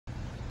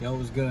Yo,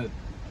 what's good?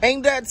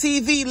 Ain't that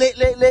TV lit.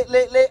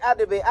 I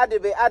debate.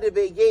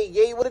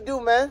 Yeah. What it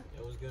do, man?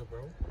 Yo, what's good,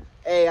 bro?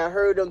 Hey, I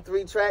heard them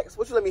 3 tracks.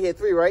 What you let me hear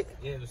 3, right?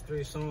 Yeah, it was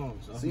 3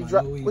 songs off So you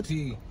my new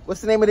EP. What's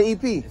the name of the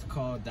EP? It's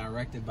called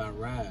Directed by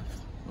Rafael.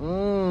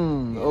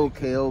 Yeah,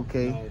 okay.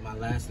 You know, my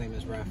last name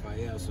is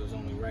Rafael, so it's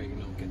only right,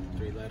 get the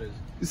 3 letters.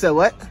 You said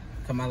what?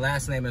 Cause my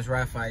last name is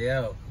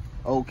Rafael.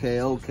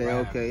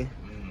 Okay.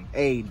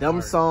 Hey,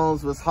 them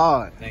songs was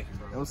hard. Thank you,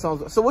 bro. Them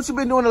songs. So what you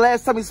been doing the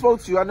last time we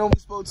spoke to you? I know we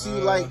spoke to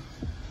you like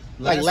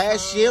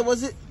last year,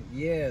 was it?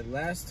 Yeah,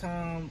 last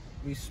time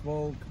we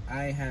spoke,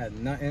 I had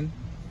nothing.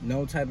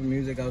 No type of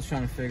music. I was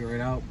trying to figure it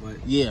out, but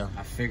yeah,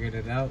 I figured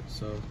it out.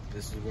 So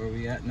this is where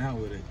we at now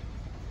with it.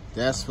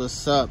 That's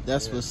what's up.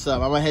 What's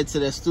up. I'm gonna head to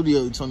that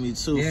studio you told me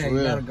to. Yeah, for you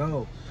real. gotta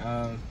go.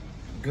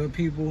 Good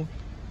people,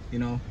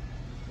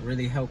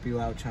 really help you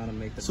out trying to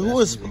make the best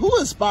music. Who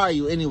inspired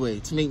you anyway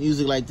to make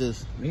music like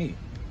this? Me.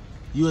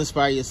 You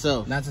inspire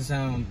yourself. Not to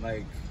sound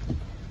like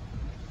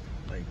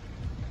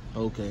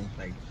okay.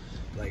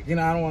 Like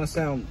I don't want to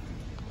sound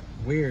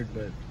weird,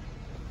 but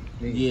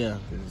me. Yeah.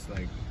 It's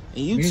like.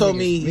 And you told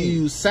me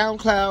you use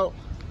SoundCloud,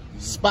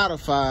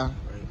 Spotify. Right.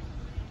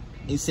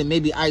 You said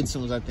maybe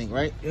iTunes, I think,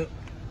 right? Yep.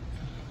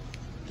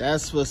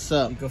 That's what's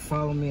up. You can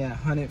follow me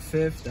at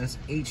Hunnid5th. That's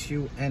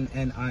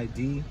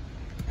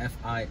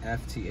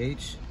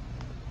HUNNID5FIFTH.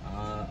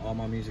 All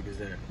my music is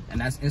there, and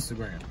that's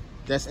Instagram.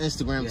 That's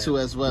Instagram too,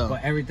 as well.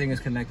 But everything is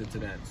connected to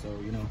that, so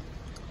you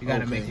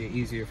gotta make it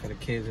easier for the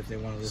kids if they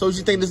want to. So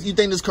you think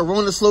this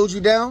Corona slowed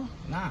you down?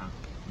 Nah.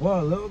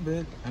 Well, a little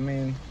bit. I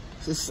mean.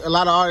 Just a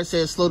lot of artists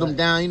say it slowed them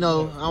down. I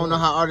don't know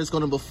how artists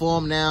going to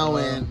perform now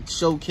and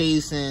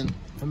showcase. And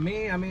for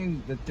me, I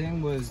mean, the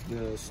thing was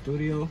the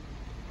studio.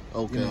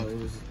 Okay. It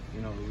was,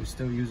 we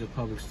still use a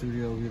public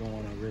studio. We don't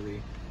want to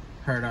really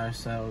hurt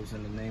ourselves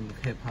in the name of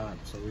hip hop,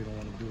 so we don't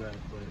want to do that.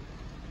 But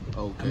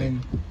okay. I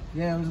mean,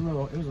 yeah, it was a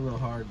little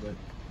hard, but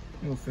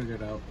we'll figure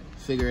it out.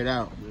 Figure it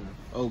out. Yeah.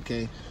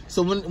 Okay.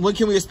 So when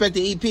can we expect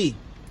the EP?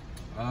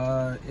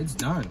 It's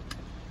done.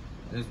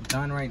 It's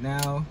done right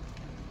now.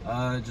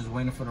 Just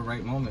waiting for the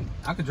right moment.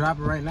 I could drop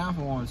it right now if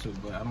I wanted to,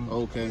 but I don't.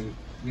 Okay.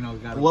 We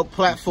gotta. What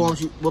platforms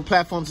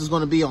is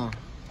going to be on?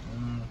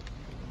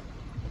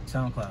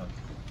 SoundCloud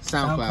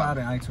SoundCloud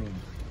and iTunes.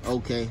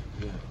 Okay.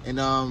 Yeah. And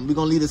we're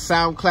gonna leave the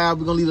SoundCloud.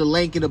 We're gonna leave the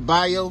link in the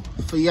bio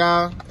for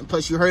y'all. And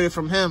plus, you heard it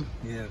from him.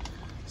 Yeah.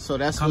 So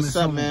that's what's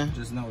up, man.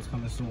 Just know it's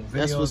coming soon. Videos,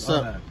 that's what's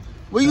up. That.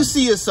 Where you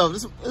see yourself?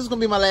 This is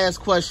gonna be my last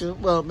question.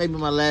 Well, maybe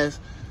my last.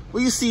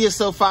 Where you see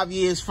yourself 5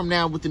 years from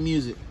now with the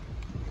music?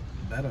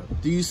 Better.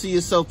 Do you see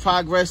yourself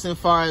progressing as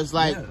far as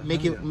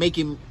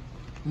making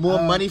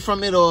more money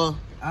from it, or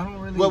I don't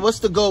really? Well, what's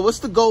the goal? What's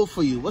the goal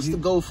for you? What's the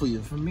goal for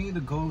you? For me, the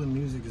goal in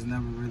music is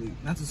never really,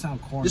 not to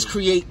sound corny. Just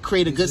create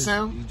a good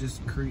sound. You just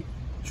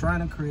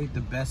trying to create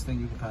the best thing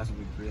you can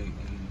possibly create,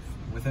 and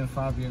within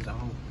 5 years,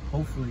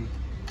 hopefully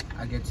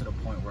I get to the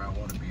point where I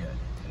want to be at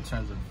in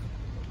terms of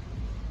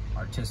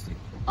artistic.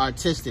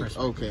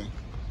 Okay.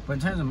 But in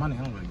terms of money,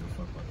 I don't really give a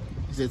fuck about that.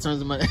 In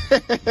terms of money,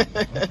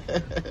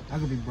 I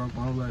could be broke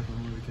my whole life. I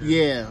don't really care.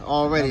 Yeah,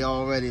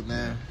 already,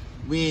 man.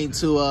 We ain't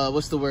to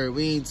what's the word?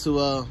 We ain't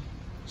to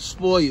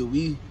spoil you.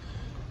 We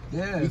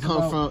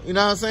come from, you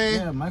know what I'm saying?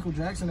 Yeah, Michael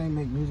Jackson ain't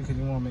make music because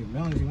he want to make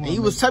millions. And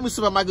you was telling me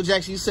something about Michael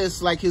Jackson. You said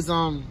it's like his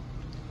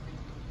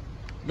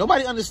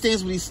nobody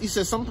understands what he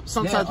said. Sometimes.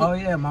 Yeah, oh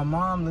yeah, my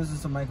mom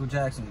listens to Michael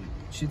Jackson.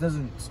 She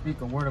doesn't speak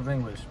a word of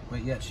English,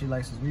 but yet she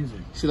likes his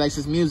music. She likes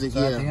his music. So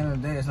yeah. At the end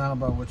of the day, it's not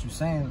about what you're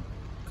saying,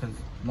 because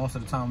most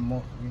of the time,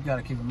 you got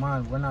to keep in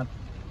mind,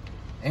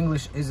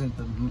 English isn't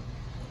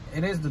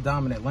it is the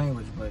dominant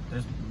language, but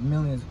there's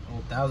millions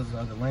or thousands of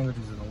other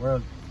languages in the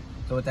world.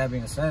 So with that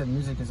being said,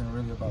 music isn't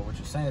really about what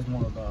you're saying, it's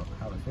more about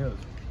how it feels.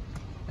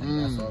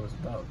 And that's all it's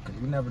about, because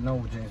you never know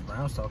what James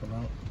Brown's talking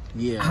about.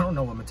 Yeah. I don't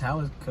know what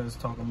Metallica's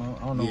talking about.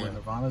 I don't know what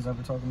Nirvana's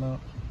ever talking about.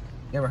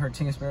 You ever heard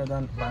Teen Spirit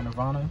by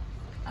Nirvana?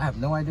 I have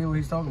no idea what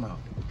he's talking about.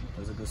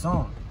 It's a good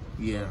song.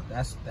 Yeah.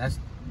 That's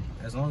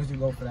as long as you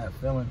go for that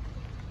feeling,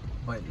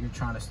 but you're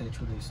trying to stay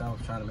true to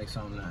yourself, trying to make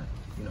something that,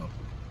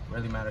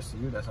 really matters to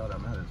you, that's all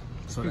that matters.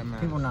 So that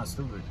matters. People are not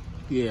stupid.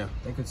 Yeah.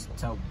 They could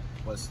tell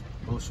what's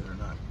bullshit or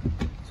not.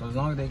 So as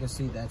long as they can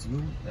see that's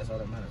you, that's all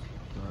that matters.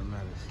 That's all that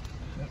matters.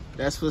 Yep.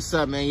 That's what's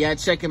up, man. Y'all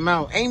check him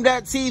out. Ain't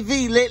that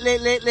TV lit.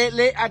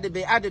 I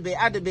debate.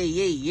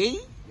 Yeah.